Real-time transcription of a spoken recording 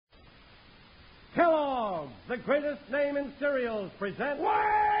Kellogg's, the greatest name in cereals, presents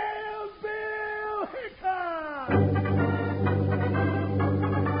Wild Bill Hickok!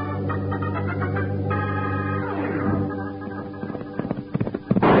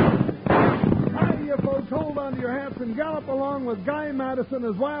 Folks, hold on to your hats and gallop along with Guy Madison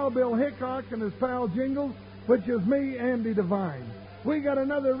as Wild Bill Hickok and his pal Jingles, which is me, Andy Devine. We got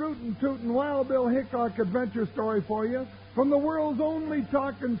another rootin' tootin' Wild Bill Hickok adventure story for you from the world's only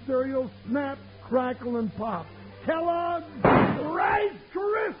talking cereal, Snap, Crackle, and Pop. Kellogg's Rice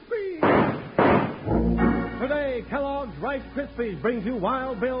Krispies! Today, Kellogg's Rice Krispies brings you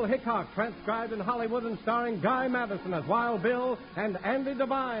Wild Bill Hickok, transcribed in Hollywood and starring Guy Madison as Wild Bill and Andy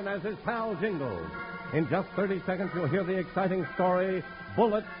Devine as his pal Jingles. In just 30 seconds, you'll hear the exciting story,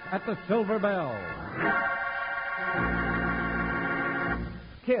 Bullets at the Silver Bell.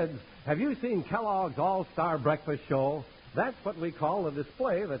 Kids, have you seen Kellogg's All-Star Breakfast Show? That's what we call the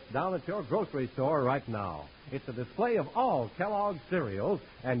display that's down at your grocery store right now. It's a display of all Kellogg's cereals,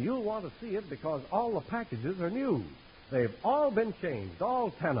 and you'll want to see it because all the packages are new. They've all been changed,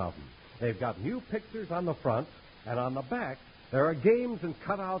 all 10 of them. They've got new pictures on the front, and on the back, there are games and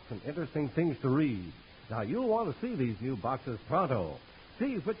cutouts and interesting things to read. Now, you'll want to see these new boxes pronto.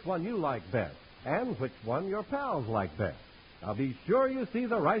 See which one you like best, and which one your pals like best. Now, be sure you see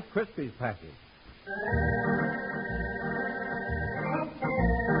the Rice Krispies package.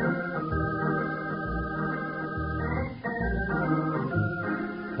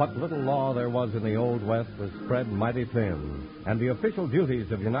 What little law there was in the Old West was spread mighty thin, and the official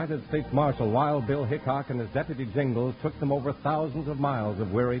duties of United States Marshal Wild Bill Hickok and his deputy Jingles took them over thousands of miles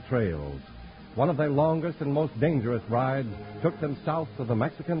of weary trails. One of their longest and most dangerous rides took them south of the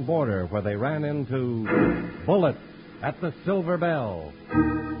Mexican border, where they ran into Bullets at the Silver Bell.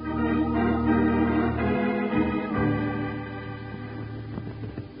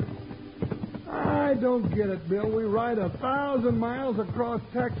 I don't get it, Bill. We ride 1,000 miles across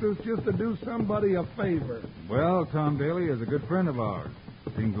Texas just to do somebody a favor. Well, Tom Daly is a good friend of ours.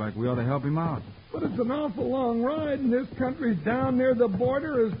 Seems like we ought to help him out. But it's an awful long ride, and this country's down near the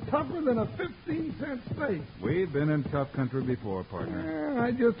border is tougher than a 15-cent steak. We've been in tough country before, partner.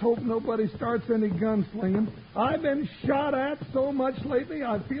 I just hope nobody starts any gunslinging. I've been shot at so much lately,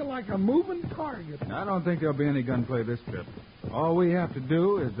 I feel like a moving target. I don't think there'll be any gunplay this trip. All we have to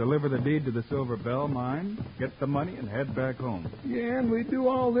do is deliver the deed to the Silver Bell mine, get the money, and head back home. Yeah, and we do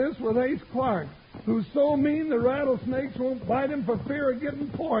all this with Ace Clark, who's so mean the rattlesnakes won't bite him for fear of getting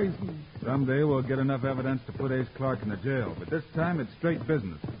poisoned. Someday we'll get enough evidence to put Ace Clark in the jail, but this time it's straight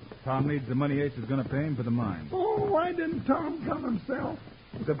business. Tom needs the money Ace is going to pay him for the mine. Oh, why didn't Tom come himself?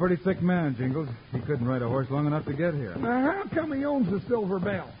 He's a pretty sick man, Jingles. He couldn't ride a horse long enough to get here. Now, how come he owns the Silver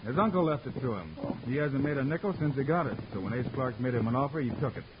Bell? His uncle left it to him. Oh. He hasn't made a nickel since he got it, so when Ace Clark made him an offer, he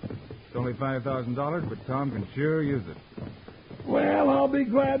took it. It's only $5,000, but Tom can sure use it. Well, I'll be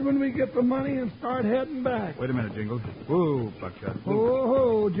glad when we get the money and start heading back. Wait a minute, Jingles. Whoa, Buckshot.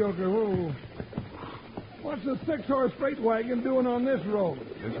 Whoa, Joker, whoa. What's a 6-horse freight wagon doing on this road?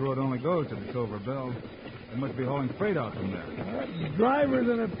 This road only goes to the Silver Bell. They must be hauling freight out from there. That driver's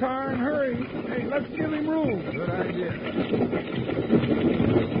in a tarn hurry. Hey, let's give him room. Good idea.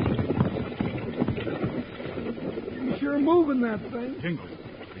 He's sure moving that thing. Jingles,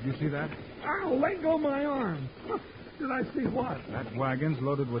 did you see that? Ow, let go my arm. Did I see what? That wagon's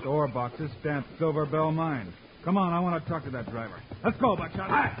loaded with ore boxes stamped Silver Bell Mine. Come on, I want to talk to that driver. Let's go, Buckshot.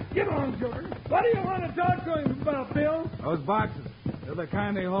 Hi, get on, Joker. What do you want to talk to him about, Bill? Those boxes. They're the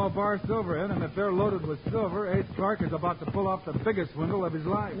kind they haul bar silver in, and if they're loaded with silver, Ace Clark is about to pull off the biggest swindle of his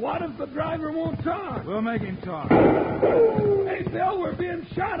life. What if the driver won't talk? We'll make him talk. Hey, Bill, we're being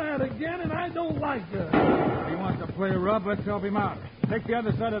shot at again, and I don't like this. If he wants to play rough, let's help him out. Take the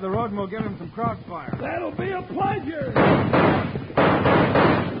other side of the road, and we'll give him some crossfire. That'll be a pleasure.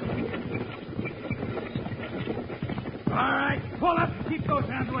 All right, pull up and keep those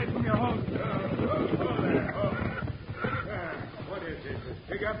hands away from your hose. What is this,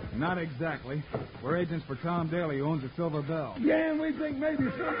 Hickok? Not exactly. We're agents for Tom Daly, who owns the Silver Bell. Yeah, and we think maybe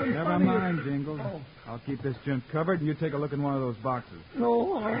something Never funny. mind, Jingles. Oh. I'll keep this gent covered, and you take a look in one of those boxes.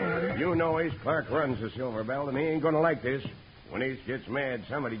 No, all right. You know Ace Clark runs the Silver Bell, and he ain't going to like this. When Ace gets mad,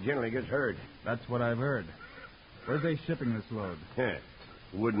 somebody generally gets hurt. That's what I've heard. Where's they shipping this load?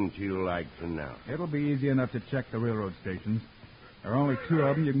 Wouldn't you like to know? It'll be easy enough to check the railroad stations. There are only 2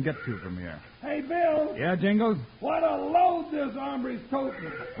 of them you can get to from here. Hey, Bill. Yeah, Jingles? What a load this hombre's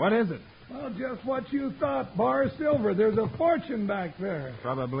toting. What is it? Well, just what you thought, bar silver. There's a fortune back there.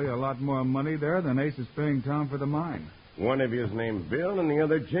 Probably a lot more money there than Ace is paying Tom for the mine. One of you's named Bill and the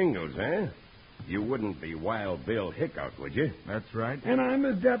other Jingles, eh? You wouldn't be Wild Bill Hickok, would you? That's right. And I'm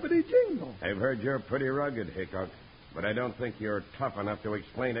his deputy Jingle. I've heard you're pretty rugged, Hickok. But I don't think you're tough enough to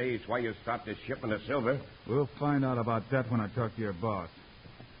explain to Ace why you stopped his shipment of silver. We'll find out about that when I talk to your boss.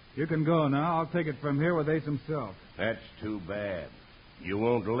 You can go now. I'll take it from here with Ace himself. That's too bad. You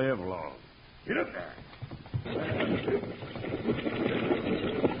won't live long. Get up there.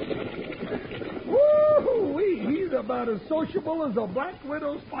 Woo-wee, he's about as sociable as a Black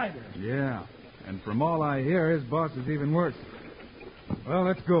Widow spider. Yeah. And from all I hear, his boss is even worse. Well,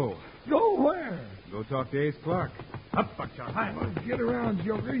 let's go. Go where? Go talk to Ace Clark. Up, Buckshot. Hi. Get around,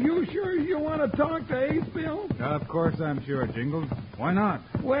 Joker. You sure you want to talk to Ace, Bill? Of course I'm sure, Jingles. Why not?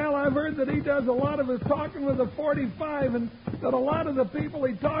 Well, I've heard that he does a lot of his talking with a 45, and that a lot of the people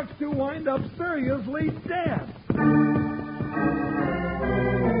he talks to wind up seriously dead.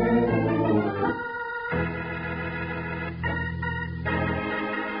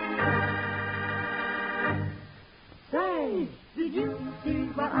 Say, did you see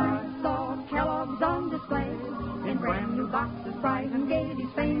what I saw? Kellogg's on display in brand new boxes, bright and gay.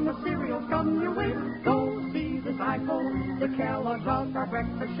 These famous cereals come your way. Go see the cycle. The Kellogg's All-Star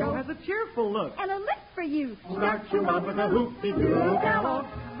Breakfast Show has a cheerful look And a lift for you. Start you out with a hoopty-doo Kellogg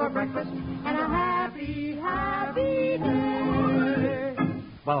for breakfast and a happy, happy day.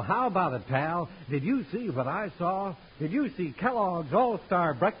 Well, how about it, pal? Did you see what I saw? Did you see Kellogg's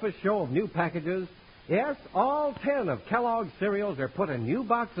All-Star Breakfast Show of new packages? Yes, all 10 of Kellogg's cereals are put in new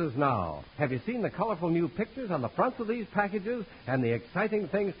boxes now. Have you seen the colorful new pictures on the fronts of these packages and the exciting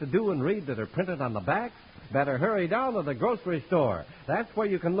things to do and read that are printed on the backs? Better hurry down to the grocery store. That's where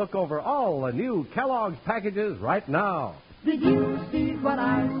you can look over all the new Kellogg's packages right now. Did you see what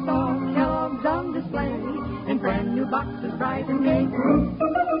I saw? Kellogg's on display in brand new boxes, bright and gay.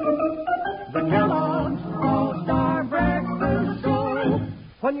 The Kellogg's All-Star Breakfast Show.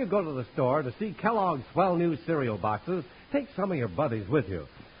 When you go to the store to see Kellogg's swell new cereal boxes, take some of your buddies with you.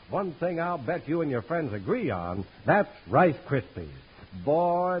 One thing I'll bet you and your friends agree on, that's Rice Krispies.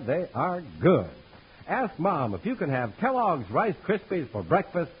 Boy, they are good. Ask Mom if you can have Kellogg's Rice Krispies for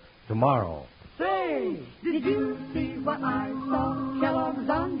breakfast tomorrow. Say, did you see what I saw? Kellogg's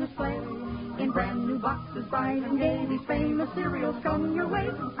on display in brand new boxes, bright and gay. These famous cereals come your way.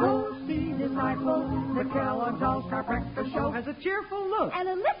 Go see this cycle. The Kellogg's All-Star Breakfast Show has a cheerful look. And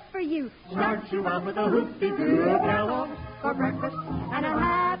a lift for you. Start you out with a hoopty-doo Kellogg's for breakfast and a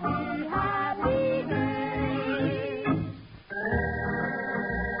happy, happy day.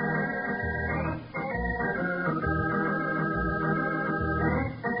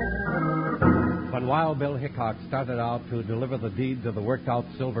 When Wild Bill Hickok started out to deliver the deed to the worked-out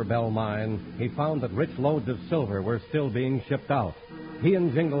Silver Bell mine, he found that rich loads of silver were still being shipped out. He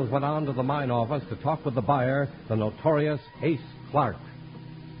and Jingles went on to the mine office to talk with the buyer, the notorious Ace Clark.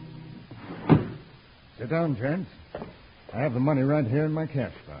 Sit down, gents. I have the money right here in my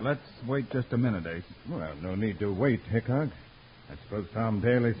cash box. Let's wait just a minute, Ace. Well, no need to wait, Hickok. I suppose Tom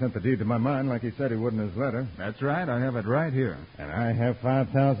Daly sent the deed to my mine like he said he would in his letter. That's right. I have it right here. And I have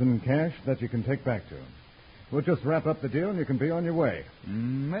 $5,000 in cash that you can take back to him. We'll just wrap up the deal and you can be on your way.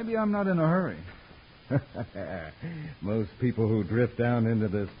 Maybe I'm not in a hurry. Most people who drift down into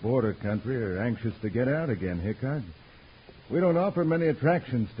this border country are anxious to get out again, Hickok. We don't offer many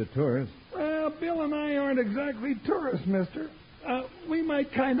attractions to tourists. Well, Bill and I aren't exactly tourists, mister. We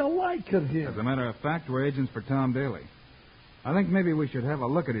might kind of like it here. As a matter of fact, we're agents for Tom Daly. I think maybe we should have a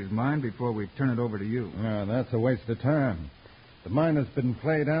look at his mine before we turn it over to you. No, that's a waste of time. The mine has been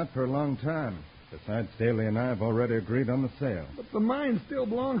played out for a long time. Besides, Daly and I have already agreed on the sale. But the mine still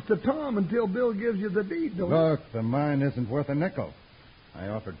belongs to Tom until Bill gives you the deed, don't Look, the mine isn't worth a nickel. I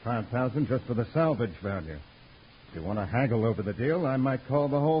offered $5,000 just for the salvage value. If you want to haggle over the deal, I might call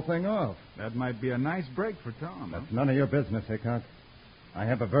the whole thing off. That might be a nice break for Tom. That's none of your business, Hickok. I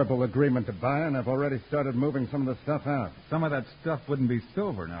have a verbal agreement to buy, and I've already started moving some of the stuff out. Some of that stuff wouldn't be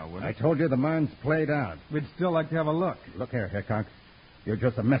silver now, would it? I told you the mine's played out. We'd still like to have a look. Look here, Hickok. You're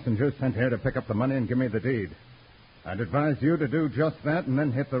just a messenger sent here to pick up the money and give me the deed. I'd advise you to do just that and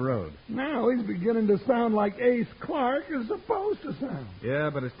then hit the road. Now he's beginning to sound like Ace Clark is supposed to sound. Yeah,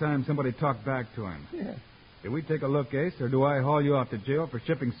 but it's time somebody talked back to him. Yeah. Do we take a look, Ace, or do I haul you off to jail for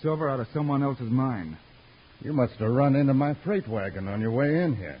shipping silver out of someone else's mine? You must have run into my freight wagon on your way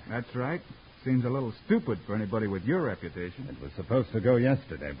in here. That's right. Seems a little stupid for anybody with your reputation. It was supposed to go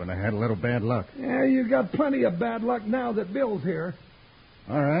yesterday, but I had a little bad luck. Yeah, you got plenty of bad luck now that Bill's here.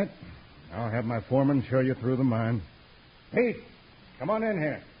 All right. I'll have my foreman show you through the mine. Pete, come on in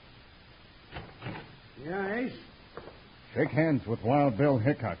here. Yeah, Ace? Shake hands with Wild Bill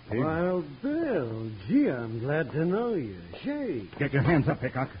Hickok, Pete. Wild Bill. Gee, I'm glad to know you. Shake. Get your hands up,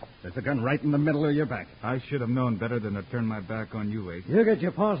 Hickok. There's a gun right in the middle of your back. I should have known better than to turn my back on you, Ace. You get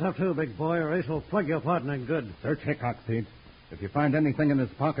your paws up too, big boy, or Ace will plug your partner good. Search Hickok, Pete. If you find anything in his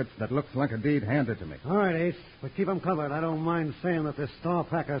pockets that looks like a deed, hand it to me. All right, Ace, but keep 'em covered. I don't mind saying that this star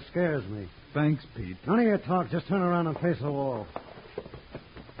packer scares me. Thanks, Pete. None of your talk. Just turn around and face the wall.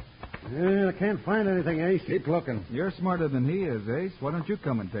 Yeah, I can't find anything, Ace. Keep looking. You're smarter than he is, Ace. Why don't you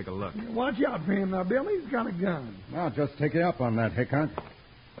come and take a look? Watch out for him now, Bill. He's got a gun. I'll just take you up on that, Hickok.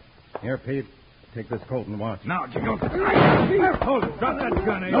 Here, Pete. Take this Colt and watch. Now, Jingle. Hold it. Drop that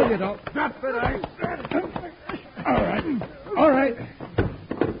gun, Ace. No, you don't. Drop it, Ace. All right. All right.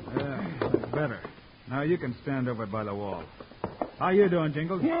 That's better. Now you can stand over by the wall. How you doing,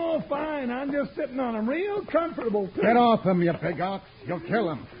 Jingles? Oh, fine. I'm just sitting on him real comfortable, too. Get off him, you big ox. You'll kill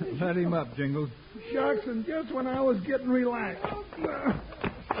him. Let him up, Jingles. Shucks, and just when I was getting relaxed.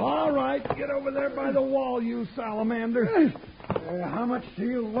 All right, get over there by the wall, you salamander. How much do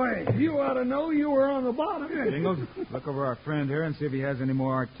you weigh? You ought to know you were on the bottom. Jingles, look over our friend here and see if he has any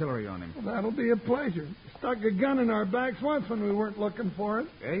more artillery on him. Well, that'll be a pleasure. Stuck a gun in our backs once when we weren't looking for it.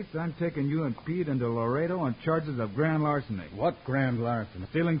 Ace, I'm taking you and Pete into Laredo on charges of grand larceny. What grand larceny?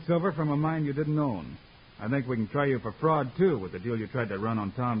 Stealing silver from a mine you didn't own. I think we can try you for fraud, too, with the deal you tried to run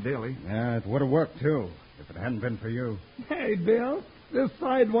on Tom Daly. Yeah, it would have worked, too, if it hadn't been for you. Hey, Bill, this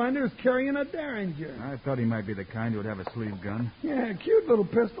sidewinder's carrying a Derringer. I thought he might be the kind who would have a sleeve gun. Yeah, cute little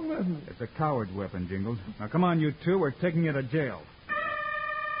pistol, isn't it? It's a coward's weapon, Jingles. Now, come on, you two. We're taking you to jail.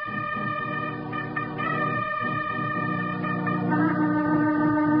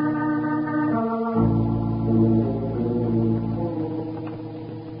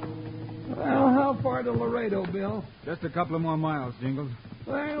 Well, how far to Laredo, Bill? Just a couple of more miles, Jingles.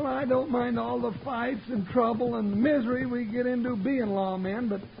 Well, I don't mind all the fights and trouble and misery we get into being lawmen,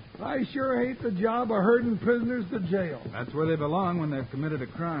 but I sure hate the job of herding prisoners to jail. That's where they belong when they've committed a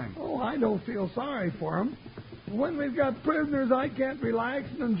crime. Oh, I don't feel sorry for them. When we've got prisoners, I can't relax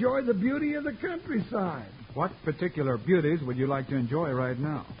and enjoy the beauty of the countryside. What particular beauties would you like to enjoy right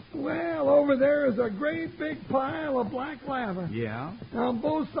now? Well, over there is a great big pile of black lava. Yeah? On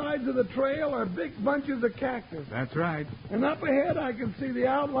both sides of the trail are big bunches of cactus. That's right. And up ahead, I can see the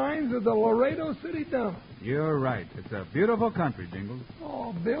outlines of the Laredo City dump. You're right. It's a beautiful country, Jingles.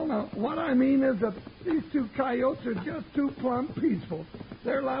 Oh, Bill, now, what I mean is that these two coyotes are just too plumb peaceful.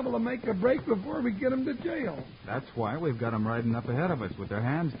 They're liable to make a break before we get them to jail. That's why we've got them riding up ahead of us with their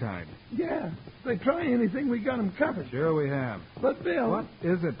hands tied. Yeah, if they try anything, we got them covered. Sure we have. But, Bill... What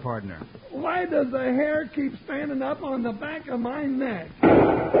is it, partner? Why does the hair keep standing up on the back of my neck?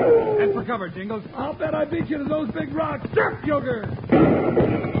 Head for cover, Jingles. I'll bet I beat you to those big rocks. Jerk, Joker!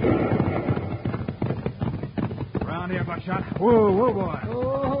 Around here, Buckshot. Whoa, whoa, boy.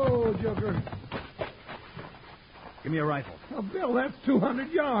 Oh, Joker. Give me a rifle. Oh, Bill, that's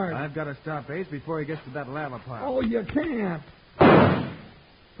 200 yards. I've got to stop Ace before he gets to that lava pile. Oh, you can't.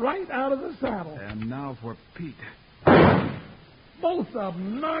 Right out of the saddle. And now for Pete. Both of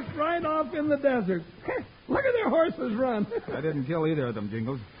them knocked right off in the desert. Look at their horses run. I didn't kill either of them,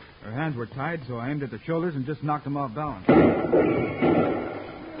 Jingles. Their hands were tied, so I aimed at the shoulders and just knocked them off balance.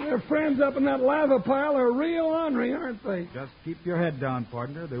 Their friends up in that lava pile are real ornery, aren't they? Just keep your head down,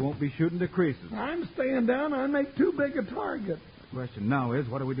 partner. They won't be shooting to creases. I'm staying down. I make too big a target. The question now is,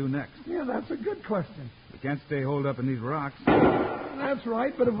 what do we do next? Yeah, that's a good question. We can't stay holed up in these rocks. That's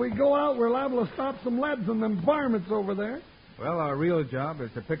right, but if we go out, we're liable to stop some leads in them varmints over there. Well, our real job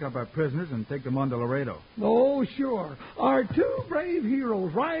is to pick up our prisoners and take them on to Laredo. Oh, sure. Our two brave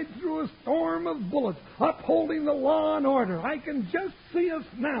heroes ride through a storm of bullets, upholding the law and order. I can just see us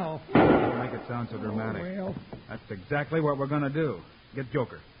now. Don't make it sound so dramatic. Oh, well. That's exactly what we're going to do. Get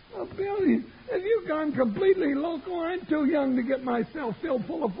Joker. Oh, Billy, have you gone completely loco? I'm too young to get myself filled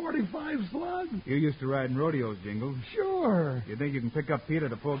full of 45 slugs. You used to ride in rodeos, Jingles. Sure. You think you can pick up Pete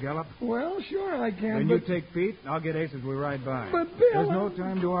at a full gallop? Well, sure I can, Then but... you take Pete, I'll get Ace as we ride by. But, Bill... There's no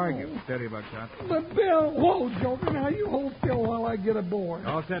time to argue. Steady, Buckshot. But, Bill... Whoa, Joker, now you hold still while I get aboard.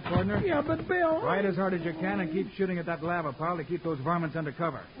 All set, partner? Yeah, but, Bill... Ride as hard as you can and keep shooting at that lava pile to keep those varmints under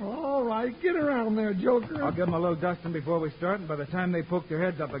cover. All right, get around there, Joker. I'll give them a little dusting before we start, and by the time they poke their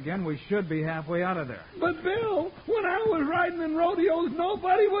heads up again, we should be halfway out of there. But, Bill, when I was riding in rodeos,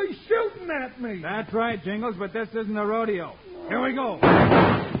 nobody was shooting at me. That's right, Jingles, but this isn't a rodeo. Here we go.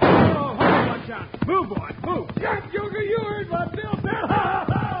 Oh, hold on, Buckshot. Move, boy, move. Yeah, Joker, you heard what Bill said. Ha,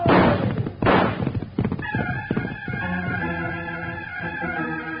 ha.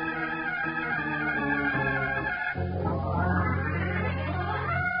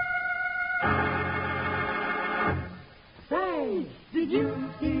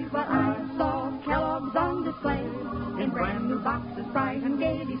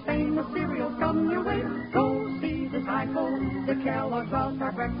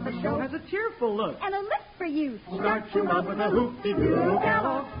 All-Star Breakfast Show Has a cheerful look. And a lift for you. Start you up with a hoop-de-doo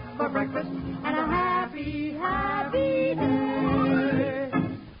Kellogg's for breakfast and a happy, happy day.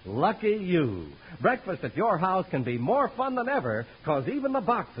 Lucky you. Breakfast at your house can be more fun than ever because even the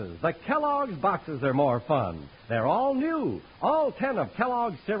boxes, the Kellogg's boxes, are more fun. They're all new. All 10 of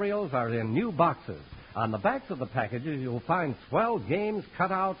Kellogg's cereals are in new boxes. On the backs of the packages, you'll find swell games,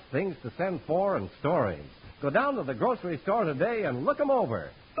 cutouts, things to send for, and stories. Go down to the grocery store today and look them over.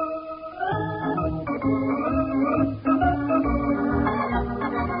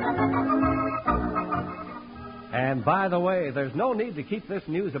 And by the way, there's no need to keep this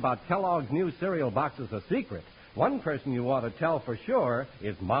news about Kellogg's new cereal boxes a secret. One person you ought to tell for sure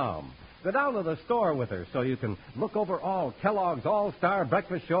is Mom. Go down to the store with her so you can look over all Kellogg's All-Star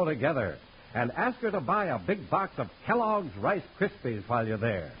Breakfast Show together. And ask her to buy a big box of Kellogg's Rice Krispies while you're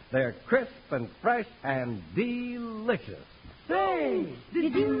there. They're crisp and fresh and delicious. Say,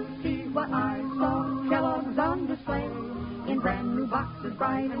 did you see what I saw? Kellogg's on display. In brand new boxes,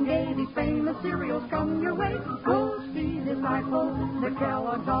 bright and gay, these famous cereals come your way. Go see this eyeful. The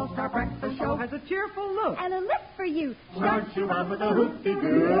Kellogg's All-Star Breakfast Show Has a cheerful look. And a lift for you. Start you up with a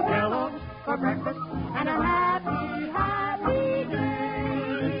hoop-de-doo Kellogg's for breakfast and a happy, happy day.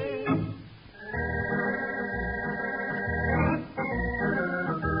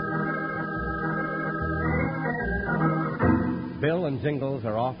 Bill and Jingles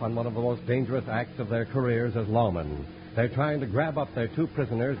are off on one of the most dangerous acts of their careers as lawmen. They're trying to grab up their two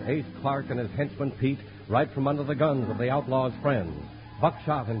prisoners, Ace Clark and his henchman Pete, right from under the guns of the outlaw's friends.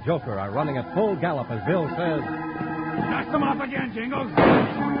 Buckshot and Joker are running at full gallop as Bill says, Knock them off again, Jingles.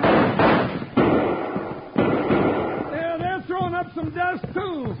 Yeah, they're throwing up some dust,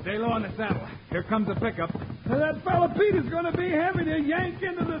 too. Stay low on the saddle. Here comes the pickup. That fella Pete is going to be heavy to yank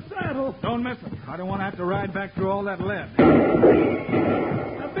into the saddle. Don't miss him. I don't want to have to ride back through all that lead.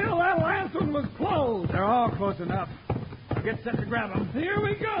 Now, Bill, that last one was close. They're all close enough. Get set to grab them. Here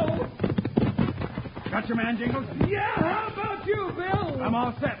we go. Got your man, Jingles? Yeah, how about you, Bill? I'm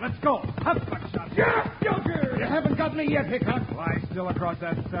all set. Let's go. Up, Buckshot. Yeah, Joker. You haven't got me yet, Hickok. Lie still across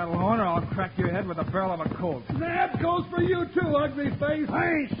that saddle horn, or I'll crack your head with the barrel of a Colt. That goes for you, too, ugly face. I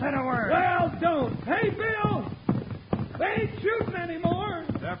ain't said a word. Well, don't. Hey, Bill. They ain't shooting anymore.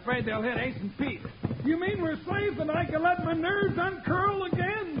 They're afraid they'll hit Ace and Pete. You mean we're safe and I can let my nerves uncurl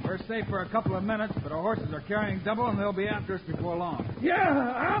again? We're safe for a couple of minutes, but our horses are carrying double, and they'll be after us before long. Yeah,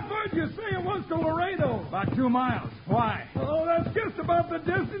 how far did you say it was to Laredo? About 2 miles. Why? Oh, that's just about the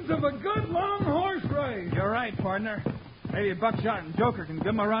distance of a good long horse race. You're right, partner. Maybe Buckshot and Joker can give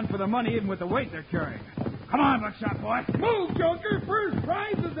them a run for the money, even with the weight they're carrying. Come on, Buckshot, boy. Move, Joker. First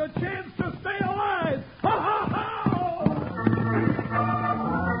prize is a chance to stay alive. Ha, ha, ha!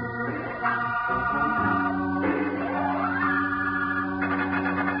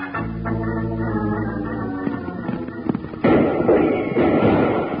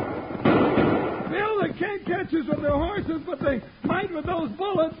 Catches with their horses, but they might with those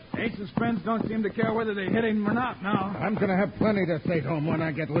bullets. Ace's friends don't seem to care whether they hit him or not now. I'm going to have plenty to say to him when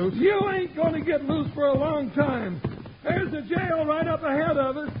I get loose. You ain't going to get loose for a long time. There's the jail right up ahead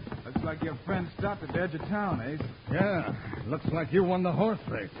of us. Looks like your friend stopped at the edge of town, Ace. Yeah, looks like you won the horse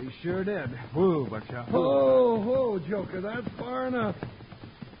race. He sure did. Woo, Buckshot. Oh, Joker, that's far enough.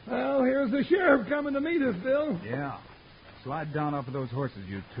 Well, here's the sheriff coming to meet us, Bill. Yeah. Slide down off of those horses,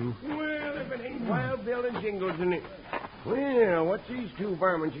 you two. Well, if it ain't Wild Bill and Jingles in it. Well, what's these two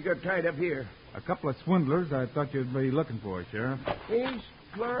varmints you got tied up here? A couple of swindlers I thought you'd be looking for, Sheriff. Ace,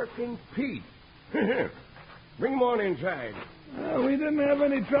 Clark, and Pete. Bring them on inside. We didn't have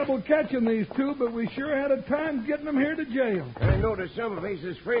any trouble catching these two, but we sure had a time getting them here to jail. I noticed some of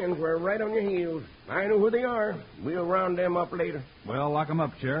Ace's friends were right on your heels. I know who they are. We'll round them up later. Well, lock them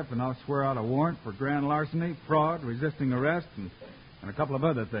up, Sheriff, and I'll swear out a warrant for grand larceny, fraud, resisting arrest, and a couple of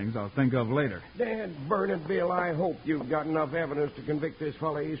other things I'll think of later. Dad, burn it, Bill. I hope you've got enough evidence to convict this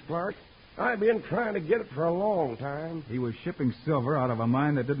fellow, Ace Clark. I've been trying to get it for a long time. He was shipping silver out of a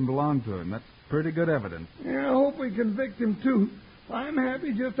mine that didn't belong to him. That's pretty good evidence. Yeah, I hope we convict him, too. I'm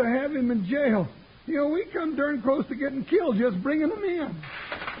happy just to have him in jail. You know, we come darn close to getting killed just bringing him in.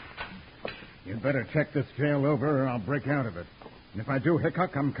 You'd better check this jail over or I'll break out of it. And if I do,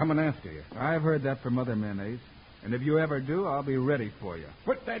 Hickok, I'm coming after you. I've heard that from other men, Ace. And if you ever do, I'll be ready for you.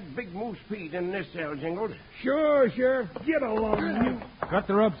 Put that big moose Pete in this cell, Jingles. Sure, Sheriff. Get along, you. Cut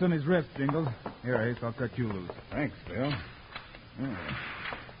the ropes on his wrists, Jingles. Here, Ace, I'll cut you loose. Thanks, Bill. Oh,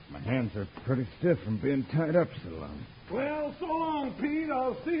 my hands are pretty stiff from being tied up so long. Well, so long, Pete.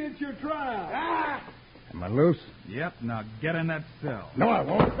 I'll see you at your trial. Am I loose? Yep, now get in that cell. No, I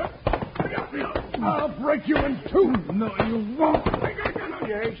won't. I'll break you in two. No, you won't.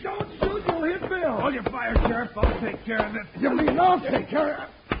 Jake. Don't shoot, you'll hit Bill. Hold your fire, Sheriff. I'll take care of it. You mean I'll take care of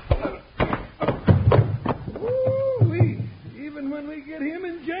it? Woo-wee. Even when we get him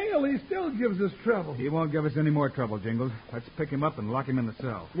in jail, he still gives us trouble. He won't give us any more trouble, Jingles. Let's pick him up and lock him in the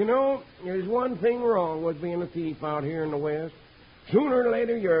cell. You know, there's one thing wrong with being a thief out here in the West. Sooner or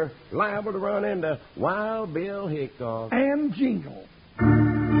later, you're liable to run into Wild Bill Hickok. And Jingle.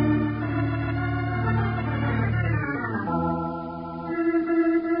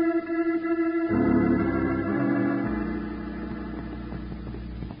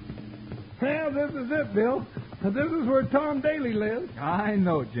 Well, this is it, Bill. This is where Tom Daly lives. I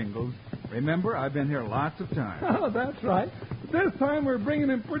know, Jingles. Remember, I've been here lots of times. Oh, that's right. This time we're bringing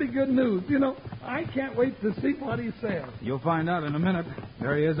him pretty good news. You know, I can't wait to see what he says. You'll find out in a minute.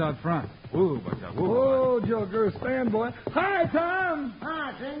 There he is out front. Woo, but woo. Oh, Joker, stand, boy. Hi, Tom.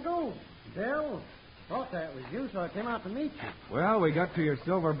 Hi, Jingle. Bill. Thought that was you, so I came out to meet you. Well, we got to your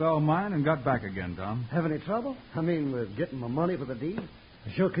Silver Bell mine and got back again, Tom. Have any trouble? I mean, with getting my money for the deed?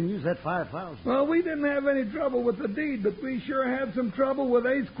 I sure can use that $5,000. Well, we didn't have any trouble with the deed, but we sure had some trouble with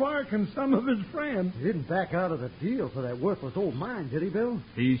Ace Clark and some of his friends. He didn't back out of the deal for that worthless old mine, did he, Bill?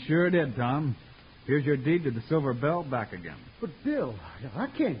 He sure did, Tom. Here's your deed to the Silver Bell back again. But, Bill, I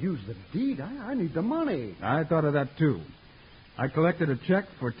can't use the deed. I need the money. I thought of that, too. I collected a check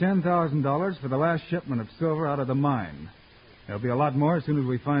for $10,000 for the last shipment of silver out of the mine. There'll be a lot more as soon as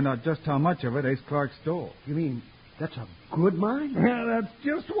we find out just how much of it Ace Clark stole. You mean that's a good mine? Yeah, that's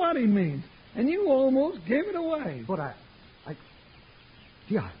just what he means. And you almost gave it away. But I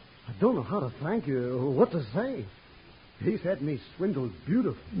don't know how to thank you or what to say. He's had me swindled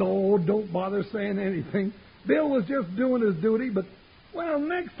beautiful. No, don't bother saying anything. Bill was just doing his duty, but, well,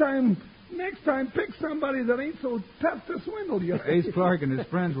 next time, pick somebody that ain't so tough to swindle you. Ace Clark and his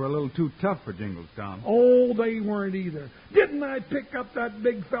friends were a little too tough for Jingles, Tom. Oh, they weren't either. Didn't I pick up that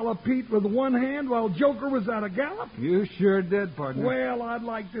big fella Pete with one hand while Joker was at a gallop? You sure did, partner. Well, I'd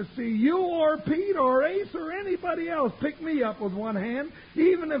like to see you or Pete or Ace or anybody else pick me up with one hand,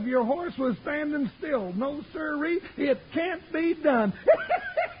 even if your horse was standing still. No, sirree, it can't be done.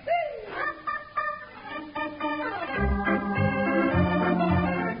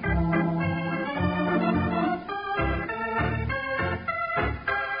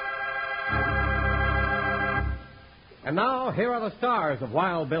 And now, here are the stars of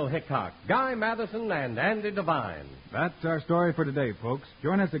Wild Bill Hickok, Guy Madison and Andy Devine. That's our story for today, folks.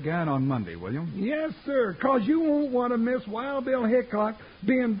 Join us again on Monday, will you? Yes, sir, because you won't want to miss Wild Bill Hickok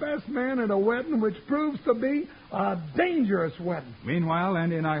being best man at a wedding which proves to be a dangerous wedding. Meanwhile,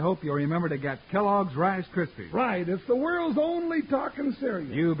 Andy and I hope you'll remember to get Kellogg's Rice Krispies. Right, it's the world's only talking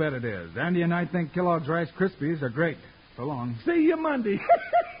cereal. You bet it is. Andy and I think Kellogg's Rice Krispies are great. So long. See you Monday.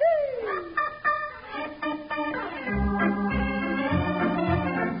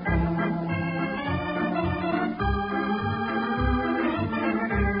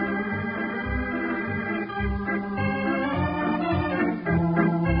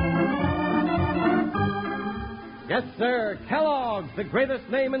 Yes, sir, Kellogg's, the greatest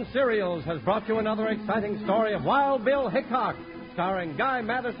name in cereals, has brought you another exciting story of Wild Bill Hickok, starring Guy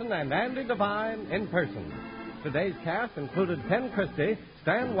Madison and Andy Devine in person. Today's cast included Ken Christie,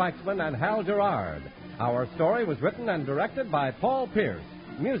 Stan Waxman, and Hal Gerard. Our story was written and directed by Paul Pierce.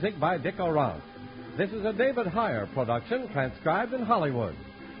 Music by Dick Orant. This is a David Heyer production, transcribed in Hollywood.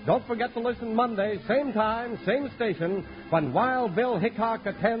 Don't forget to listen Monday, same time, same station, when Wild Bill Hickok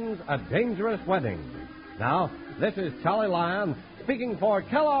attends a dangerous wedding. Now, this is Charlie Lyon speaking for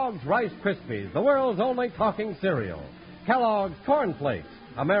Kellogg's Rice Krispies, the world's only talking cereal. Kellogg's Corn Flakes,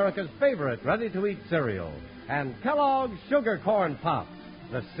 America's favorite ready-to-eat cereal. And Kellogg's Sugar Corn Pops,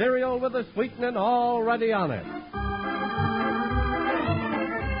 the cereal with the sweetening already on it.